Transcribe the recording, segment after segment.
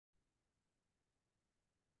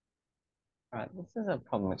Right, this is a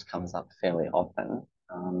problem which comes up fairly often,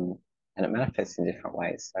 and it manifests in different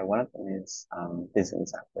ways. So one of them is this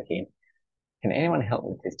example here. Can anyone help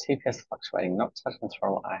me with this TPS fluctuating, not touching the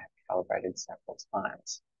throttle I have calibrated several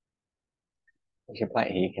times? If you play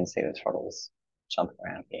it here, you can see the throttle's jumping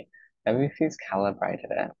around here. Maybe if he's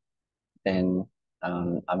calibrated it, then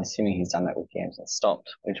I'm assuming he's done that with the engine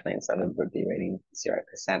stopped, which means that it would be reading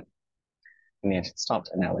 0% when the engine stopped,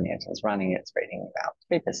 and now when the engine's running, it's reading about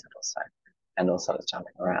 3% or so, and also it's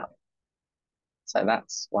jumping around. So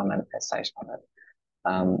that's one manifestation of it.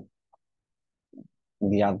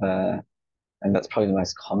 The other, and that's probably the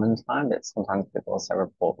most common time, but sometimes people also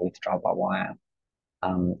report with drive-by-wire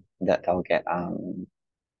that they'll get,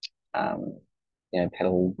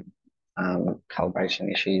 pedal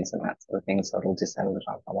calibration issues and that sort of thing. So it'll disable the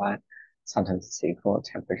drive-by-wire. Sometimes it's equal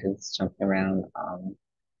temperatures jumping around,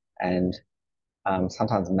 and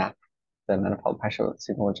sometimes the manifold pressure with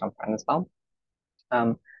signal will jump around as well.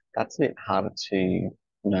 That's a bit harder to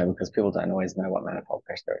know because people don't always know what manifold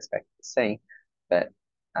pressure they're expected to see. But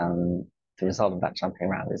the result of that jumping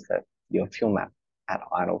around is that your fuel map at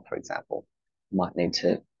idle, for example, might need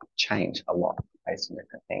to change a lot based on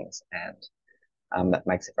different things, and that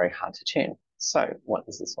makes it very hard to tune. So what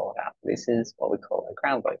is this all about? This is what we call a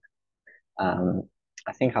ground loop. I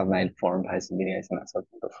think I've made forum posts and videos and that sort of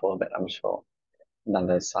thing before, but I'm sure none of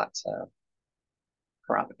those sites are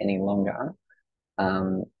up any longer.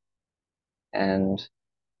 And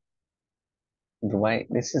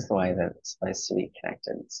this is the way that it's supposed to be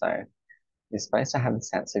connected. So you're supposed to have the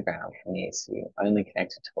sensor ground from the ECU only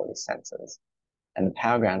connected to all your sensors. And the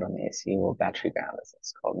power ground on the ECU, or battery ground as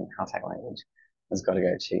it's called in Haltech language, has got to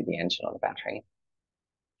go to the engine or the battery.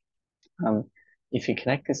 If you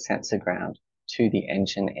connect the sensor ground to the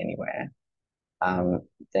engine anywhere,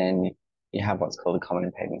 then you have what's called a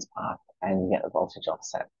common impedance path, and you get a voltage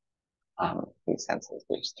offset with sensors,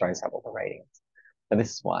 which throws up all the readings. But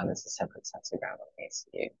this is why there's a separate sensor ground on the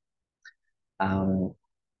ECU.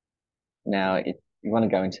 Now, if you want to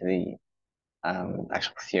go into the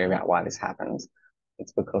actual theory about why this happens,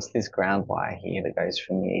 it's because this ground wire here that goes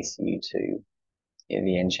from the ECU to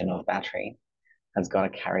the engine or the battery has got to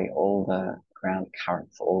carry all the ground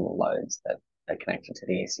current for all the loads that are connected to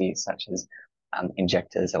the ECU, such as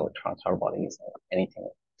injectors, electronic throttle bodies, or anything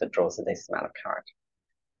that draws a decent amount of current.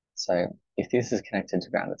 So if this is connected to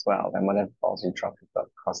ground as well, then whatever voltage drop you've got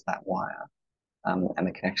across that wire and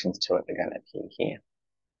the connections to it are going to appear here.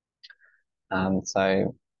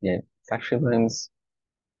 So yeah, factory looms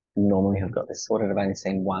normally have got this sorted. I've only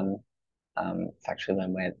seen one factory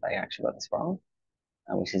loom where they actually got this wrong,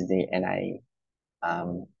 which is the NA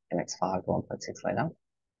MX5 1.6 litre.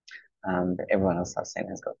 But everyone else I've seen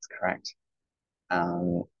has got this correct.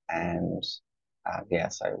 Yeah,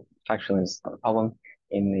 so factory looms is not a problem.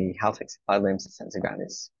 In the Haltech supply looms, the sensor ground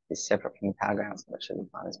is separate from the power ground, so that should be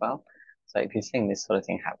fine as well. So if you're seeing this sort of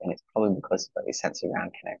thing happening, it's probably because you've got your sensor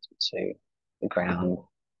ground connected to the ground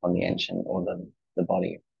on the engine or the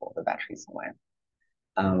body or the battery somewhere.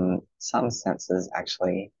 Some sensors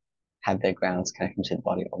actually have their grounds connected to the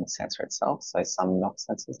body or the sensor itself. So some NOx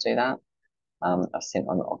sensors do that. I've seen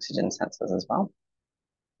on the oxygen sensors as well,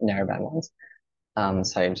 narrowband ones.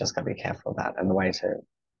 So you've just got to be careful of that. And the way to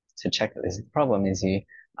check that this is a problem is you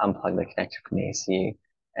unplug the connector from the ECU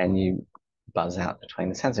and you buzz out between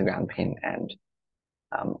the sensor ground pin and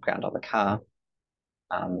ground on the car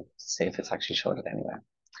to see if it's actually shorted anywhere.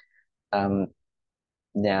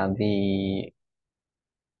 Now the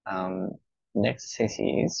next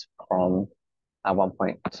CCUs from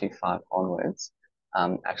 1.25 onwards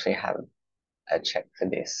actually have a check for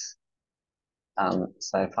this.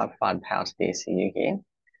 So if I provide power to the ECU here,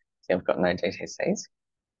 so I've got no DTCs,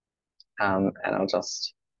 and I'll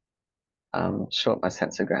just short my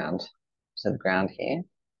sensor ground to the ground here.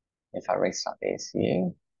 If I restart the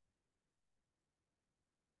ECU,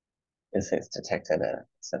 it's detected a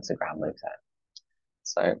sensor ground loop there.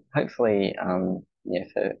 So hopefully, yeah,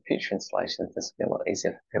 for future installations, this will be a lot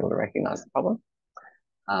easier for people to recognize the problem.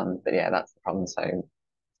 But yeah, that's the problem. So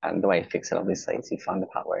the way you fix it, obviously, is you find the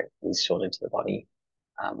part where it is shorted to the body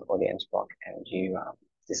or the engine block, and you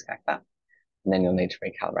disconnect that. And then you'll need to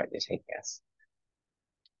recalibrate your TPS.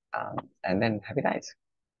 And then happy days.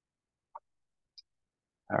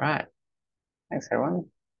 All right. Thanks,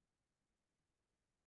 everyone.